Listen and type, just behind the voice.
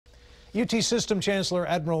UT System Chancellor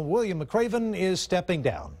Admiral William McRaven is stepping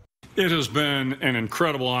down. It has been an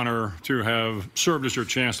incredible honor to have served as your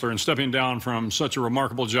chancellor, and stepping down from such a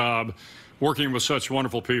remarkable job, working with such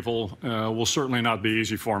wonderful people, will certainly not be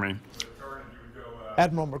easy for me.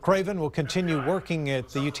 Admiral McRaven will continue working at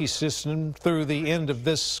the UT System through the end of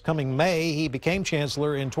this coming May. He became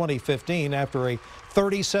chancellor in 2015 after a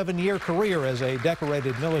 37-year career as a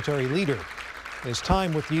decorated military leader. His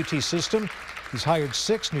time with the UT System, he's hired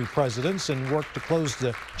 6 new presidents and worked to close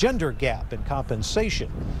the gender gap in compensation.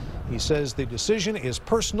 He says the decision is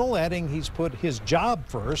personal, adding he's put his job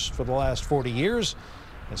first for the last 40 years.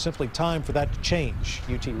 It's simply time for that to change.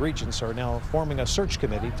 UT Regents are now forming a search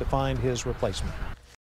committee to find his replacement.